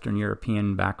 non-Western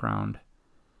European background?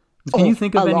 Can you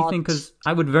think of anything? Because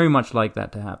I would very much like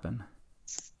that to happen.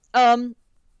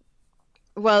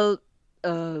 Well.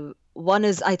 One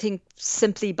is, I think,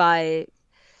 simply by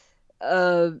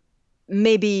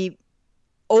maybe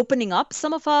opening up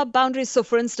some of our boundaries. So,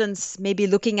 for instance, maybe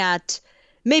looking at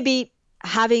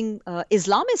having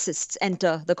Islamicists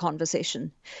enter the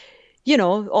conversation,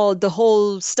 or the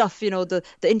whole stuff, the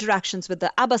interactions with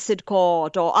the Abbasid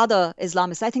court or other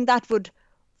Islamists. I think that would,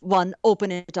 one,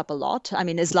 open it up a lot. I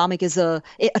mean, Islamic is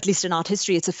at least in art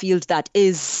history, it's a field that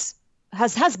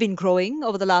has been growing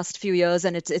over the last few years,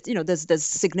 and it's there's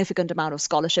significant amount of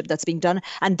scholarship that's being done,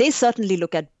 and they certainly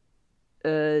look at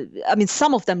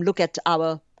some of them look at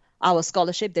our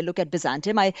scholarship. They look at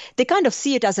Byzantium. They kind of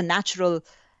see it as a natural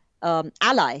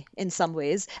ally in some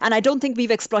ways, and I don't think we've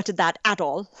exploited that at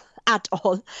all.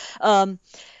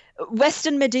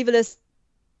 Western medievalists,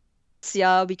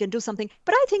 we can do something,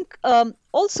 but I think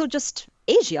also just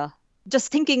Asia,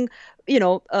 just thinking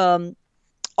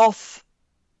of,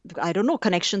 I don't know,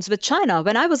 connections with China.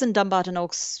 When I was in Dumbarton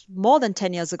Oaks more than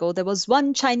 10 years ago, there was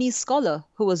one Chinese scholar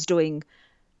who was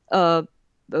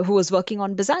working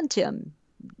on Byzantium,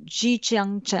 Ji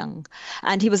Qiangcheng,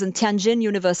 and he was in Tianjin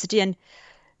University. And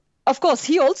of course,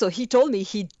 he told me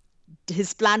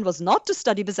his plan was not to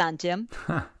study Byzantium.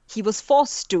 He was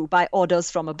forced to by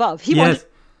orders from above. He wanted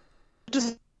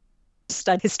to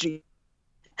study history.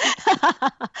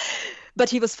 But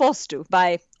he was forced to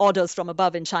by orders from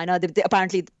above in China.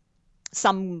 Apparently,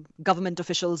 some government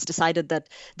officials decided that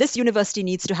this university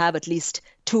needs to have at least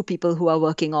 2 people who are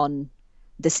working on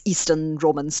this Eastern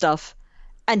Roman stuff.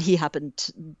 And he happened,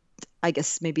 I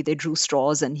guess maybe they drew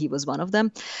straws and he was one of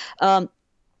them.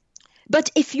 But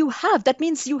if you have, that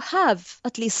means you have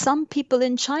at least some people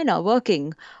in China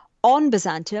working on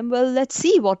Byzantium. Well, let's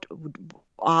see, what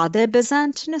are there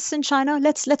Byzantinists in China?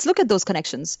 Let's look at those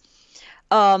connections.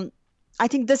 I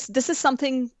think this is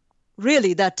something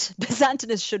really that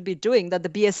Byzantinists should be doing, that the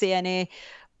BSANA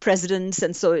presidents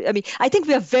and so, I mean, I think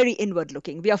we are very inward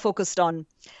looking. We are focused on,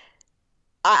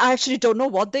 I actually don't know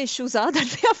what the issues are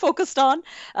that we are focused on.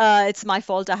 It's my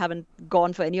fault. I haven't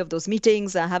gone for any of those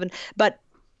meetings. But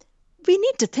we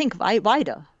need to think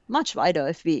wider, much wider,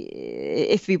 if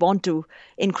we want to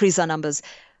increase our numbers.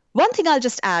 One thing I'll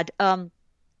just add,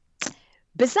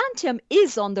 Byzantium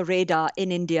is on the radar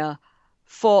in India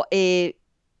for a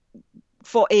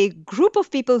group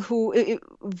of people who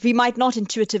we might not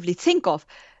intuitively think of,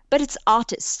 but it's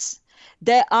artists.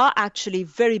 There are actually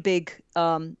very big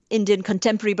Indian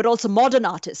contemporary, but also modern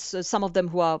artists, so some of them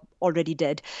who are already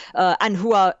dead, and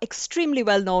who are extremely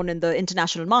well known in the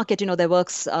international market. You know, their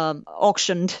works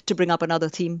auctioned, to bring up another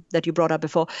theme that you brought up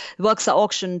before. Works are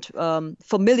auctioned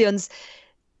for millions.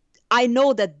 I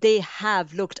know that they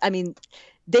have looked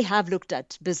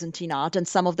at Byzantine art, and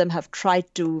some of them have tried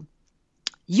to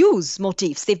use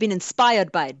motifs. They've been inspired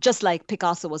by it, just like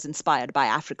Picasso was inspired by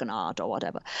African art or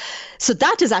whatever. So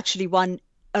that is actually one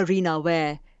arena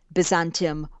where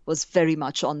Byzantium was very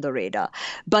much on the radar.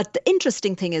 But the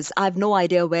interesting thing is, I have no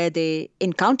idea where they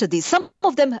encountered these. Some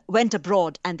of them went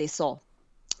abroad and they saw.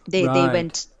 They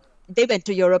went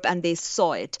to Europe and they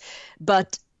saw it.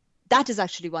 But that is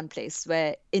actually one place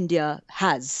where India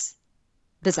has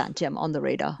Byzantium on the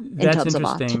radar in terms of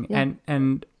art. That's interesting. Yeah.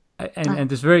 And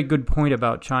this very good point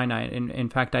about China. In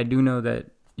fact, I do know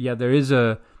that there's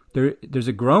a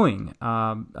growing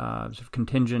sort of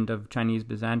contingent of Chinese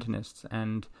Byzantinists,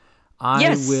 and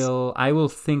I will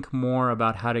think more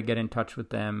about how to get in touch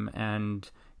with them and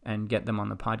get them on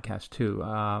the podcast too.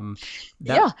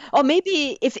 Or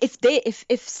maybe if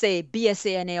say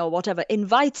BSANA or whatever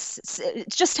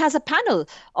just has a panel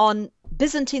on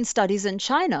Byzantine studies in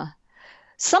China.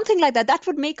 Something like that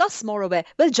would make us more aware.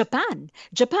 Well, Japan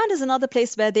is another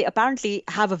place where they apparently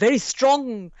have a very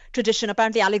strong tradition.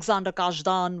 Apparently, Alexander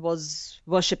Kazhdan was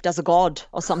worshipped as a god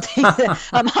or something.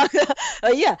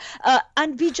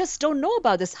 And we just don't know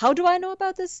about this. How do I know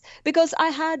about this? Because I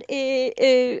had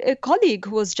a colleague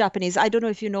who was Japanese. I don't know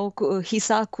if you know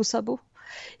Hisa Kusabu.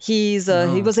 He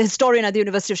was a historian at the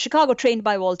University of Chicago, trained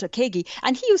by Walter Kagi,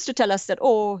 and he used to tell us that,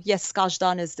 yes,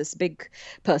 Kazhdan is this big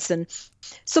person.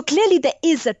 So clearly there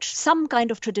is some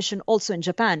kind of tradition also in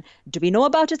Japan. Do we know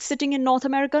about it sitting in North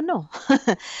America? No.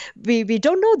 we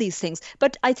don't know these things.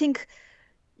 But I think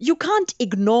you can't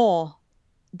ignore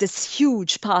this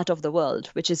huge part of the world,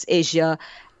 which is Asia,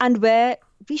 and where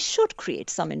we should create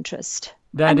some interest.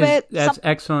 That's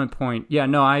excellent point. Yeah,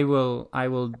 no, I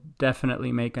will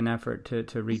definitely make an effort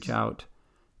to reach out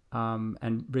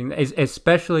and bring,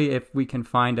 especially if we can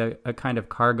find a kind of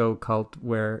cargo cult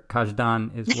where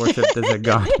Kazhdan is worshipped as a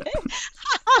god.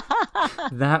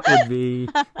 That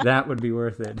would be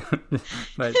worth it.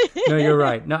 But no, you're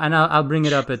right. No, and I'll bring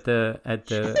it up at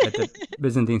the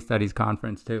Byzantine Studies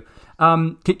conference too.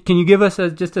 Can you give us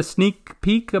just a sneak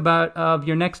peek of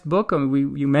your next book? I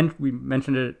mean, we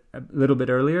mentioned it a little bit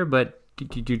earlier, but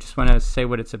do you just want to say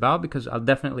what it's about? Because I'll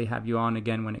definitely have you on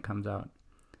again when it comes out.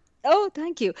 Oh,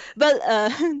 thank you. Well,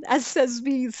 as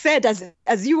we said,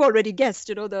 as you already guessed,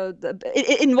 you know,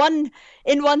 in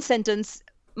one sentence,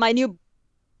 my new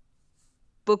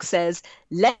book says,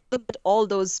 let's look at all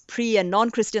those pre- and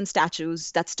non-Christian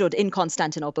statues that stood in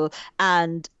Constantinople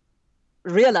and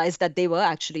realize that they were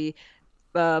actually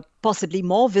possibly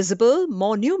more visible,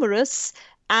 more numerous,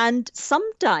 and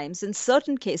sometimes, in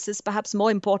certain cases, perhaps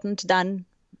more important than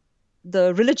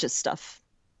the religious stuff,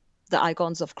 the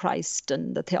icons of Christ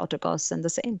and the Theotokos and the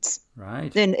saints.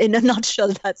 Right. In a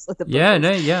nutshell, that's what the book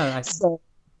is.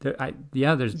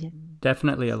 There's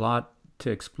definitely a lot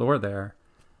to explore there.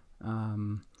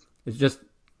 It's just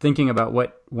thinking about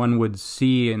what one would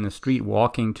see in the street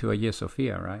walking to Hagia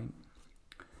Sophia, right?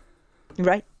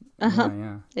 Right.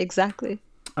 Yeah. Exactly.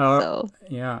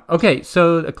 Okay,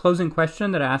 so a closing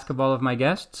question that I ask of all of my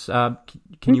guests.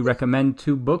 Can you recommend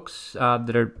 2 books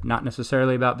that are not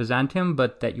necessarily about Byzantium,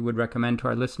 but that you would recommend to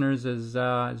our listeners as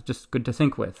just good to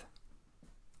think with?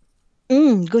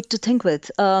 Good to think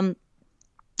with. Well,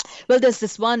 there's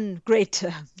this one great,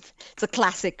 it's a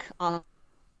classic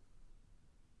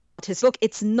his book.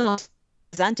 It's not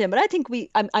Byzantium, but I think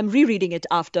I'm rereading it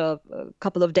after a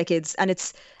couple of decades, and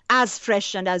it's as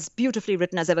fresh and as beautifully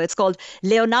written as ever. It's called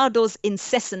Leonardo's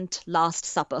Incessant Last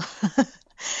Supper.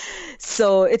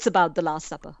 So it's about the Last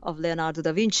Supper of Leonardo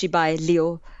da Vinci by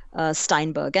Leo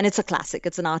Steinberg, and it's a classic.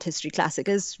 It's an art history classic.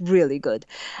 It's really good.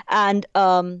 And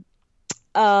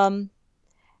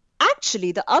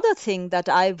actually, the other thing that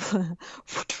I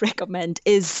would recommend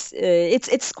is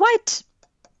it's quite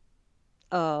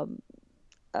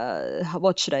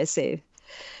what should I say?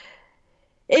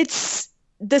 It's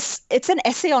an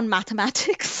essay on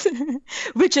mathematics,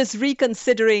 which is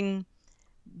reconsidering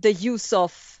the use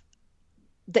of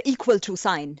the equal to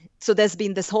sign. So there's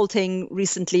been this whole thing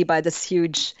recently by this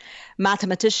huge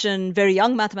mathematician, very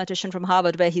young mathematician from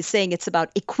Harvard, where he's saying it's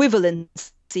about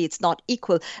equivalency, it's not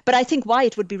equal. But I think why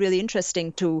it would be really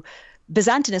interesting to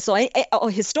Byzantinists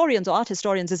or historians or art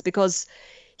historians is because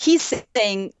he's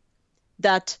saying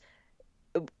that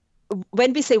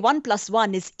when we say 1 +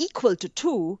 1 is equal to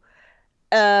 2,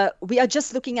 we are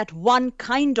just looking at one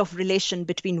kind of relation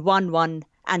between 1, 1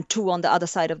 and 2 on the other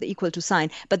side of the equal to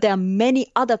sign. But there are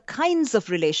many other kinds of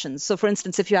relations. So for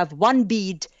instance, if you have one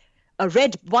bead,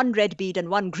 one red bead and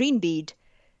one green bead,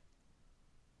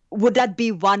 would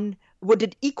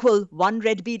it equal one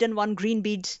red bead and one green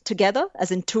bead together,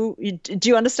 as in 2? Do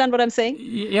you understand what I'm saying?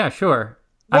 Yeah, sure.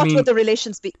 What would the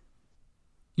relations be?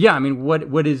 Yeah, I mean,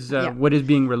 what is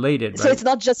being related, right? So it's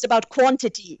not just about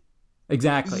quantity.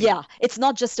 Exactly. Yeah, it's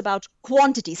not just about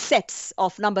quantity, sets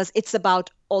of numbers. It's about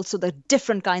also the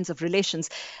different kinds of relations.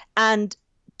 And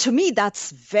to me,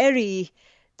 that's very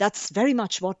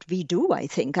much what we do, I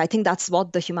think. I think that's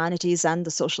what the humanities and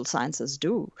the social sciences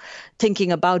do,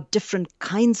 thinking about different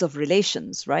kinds of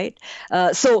relations, right?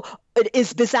 So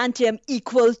is Byzantium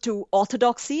equal to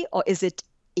orthodoxy, or is it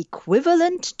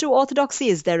equivalent to orthodoxy?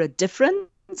 Is there a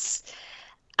difference?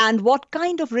 And what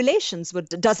kind of relations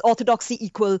does orthodoxy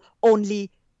equal only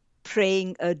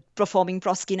praying, performing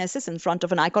proskynesis in front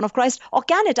of an icon of Christ? Or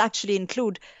can it actually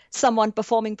include someone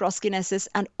performing proskynesis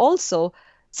and also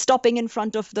stopping in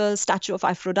front of the statue of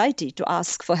Aphrodite to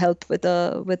ask for help with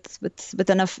a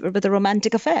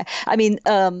romantic affair? I mean,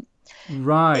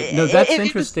 right. No, that's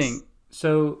interesting.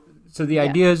 So the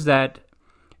idea is that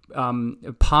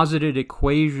posited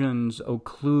equations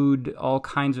occlude all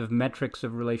kinds of metrics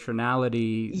of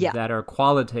relationality that are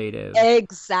qualitative.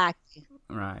 Exactly.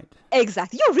 Right.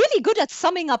 Exactly. You're really good at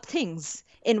summing up things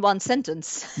in one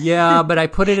sentence. Yeah, but I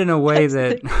put it in a way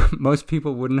that most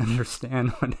people wouldn't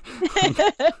understand.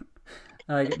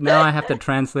 Now I have to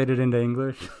translate it into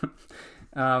English.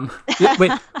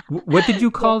 Wait, what did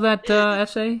you call that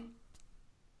essay?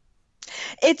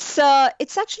 It's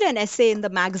actually an essay in the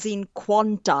magazine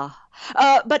Quanta,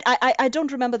 but I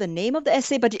don't remember the name of the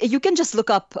essay. But you can just look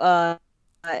up.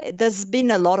 There's been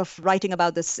a lot of writing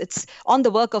about this. It's on the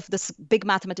work of this big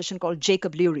mathematician called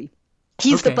Jacob Lurie.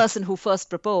 He's the person who first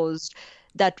proposed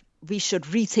that we should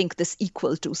rethink this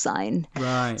equal to sign.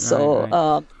 Right. So,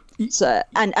 right. So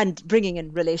and bringing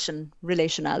in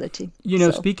relationality.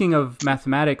 Speaking of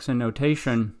mathematics and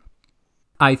notation,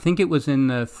 I think it was in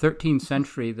the 13th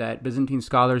century that Byzantine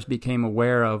scholars became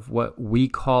aware of what we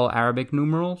call Arabic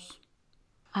numerals.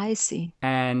 I see.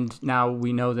 And now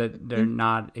we know that they're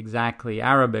not exactly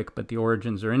Arabic, but the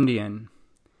origins are Indian.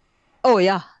 Oh,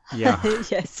 yeah. Yeah.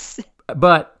 Yes.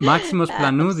 But Maximus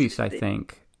Planudes, I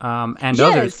think, and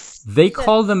others, they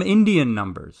call them Indian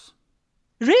numbers.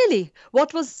 Really? How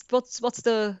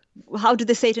do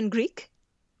they say it in Greek?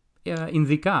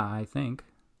 Indika, I think.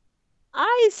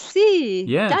 I see.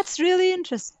 Yes. That's really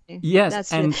interesting. Yes.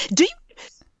 Do you?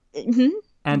 Mm-hmm.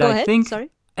 And Go I ahead. think, Sorry.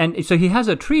 And so he has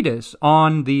a treatise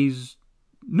on these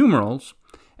numerals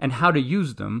and how to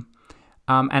use them.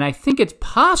 And I think it's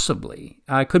possibly,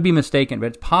 I could be mistaken, but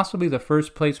it's possibly the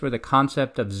first place where the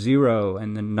concept of zero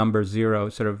and the number zero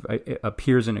sort of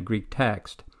appears in a Greek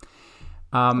text.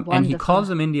 And he calls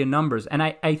them Indian numbers. And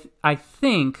I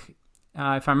think,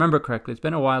 if I remember correctly, it's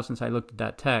been a while since I looked at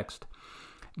that text,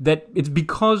 that it's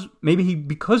because he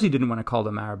didn't want to call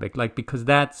them Arabic, because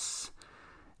that's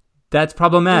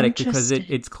problematic because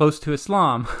it's close to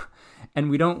Islam, and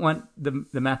we don't want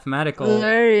the mathematical.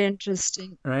 Very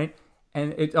interesting. Right,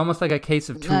 and it's almost like a case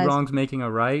of two wrongs making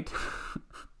a right.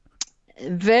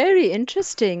 Very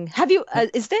interesting. Have you?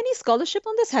 Is there any scholarship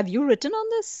on this? Have you written on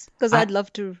this? Because I'd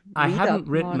love to. I haven't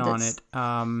written on it.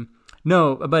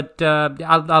 No, but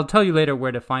I'll tell you later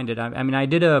where to find it. I mean,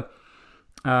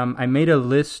 I made a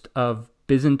list of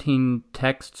Byzantine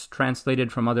texts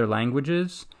translated from other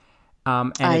languages,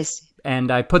 and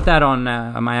And I put that on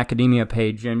my academia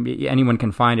page, and anyone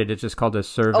can find it. It's just called a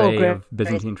survey of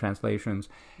Byzantine translations.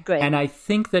 Great. And I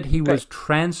think that he was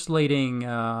translating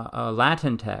a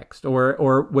Latin text,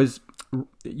 or was,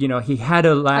 he had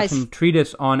a Latin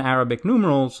treatise on Arabic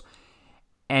numerals,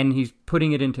 and he's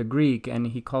putting it into Greek, and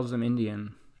he calls them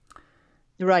Indian.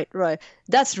 Right.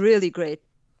 That's really great.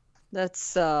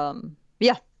 That's,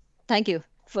 thank you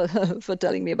for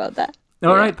telling me about that.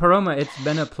 All right, Paroma, it's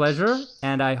been a pleasure,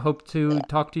 and I hope to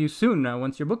talk to you soon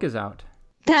once your book is out.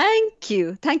 Thank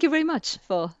you. Thank you very much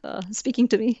for speaking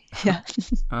to me. Yeah.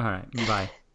 All right. Bye.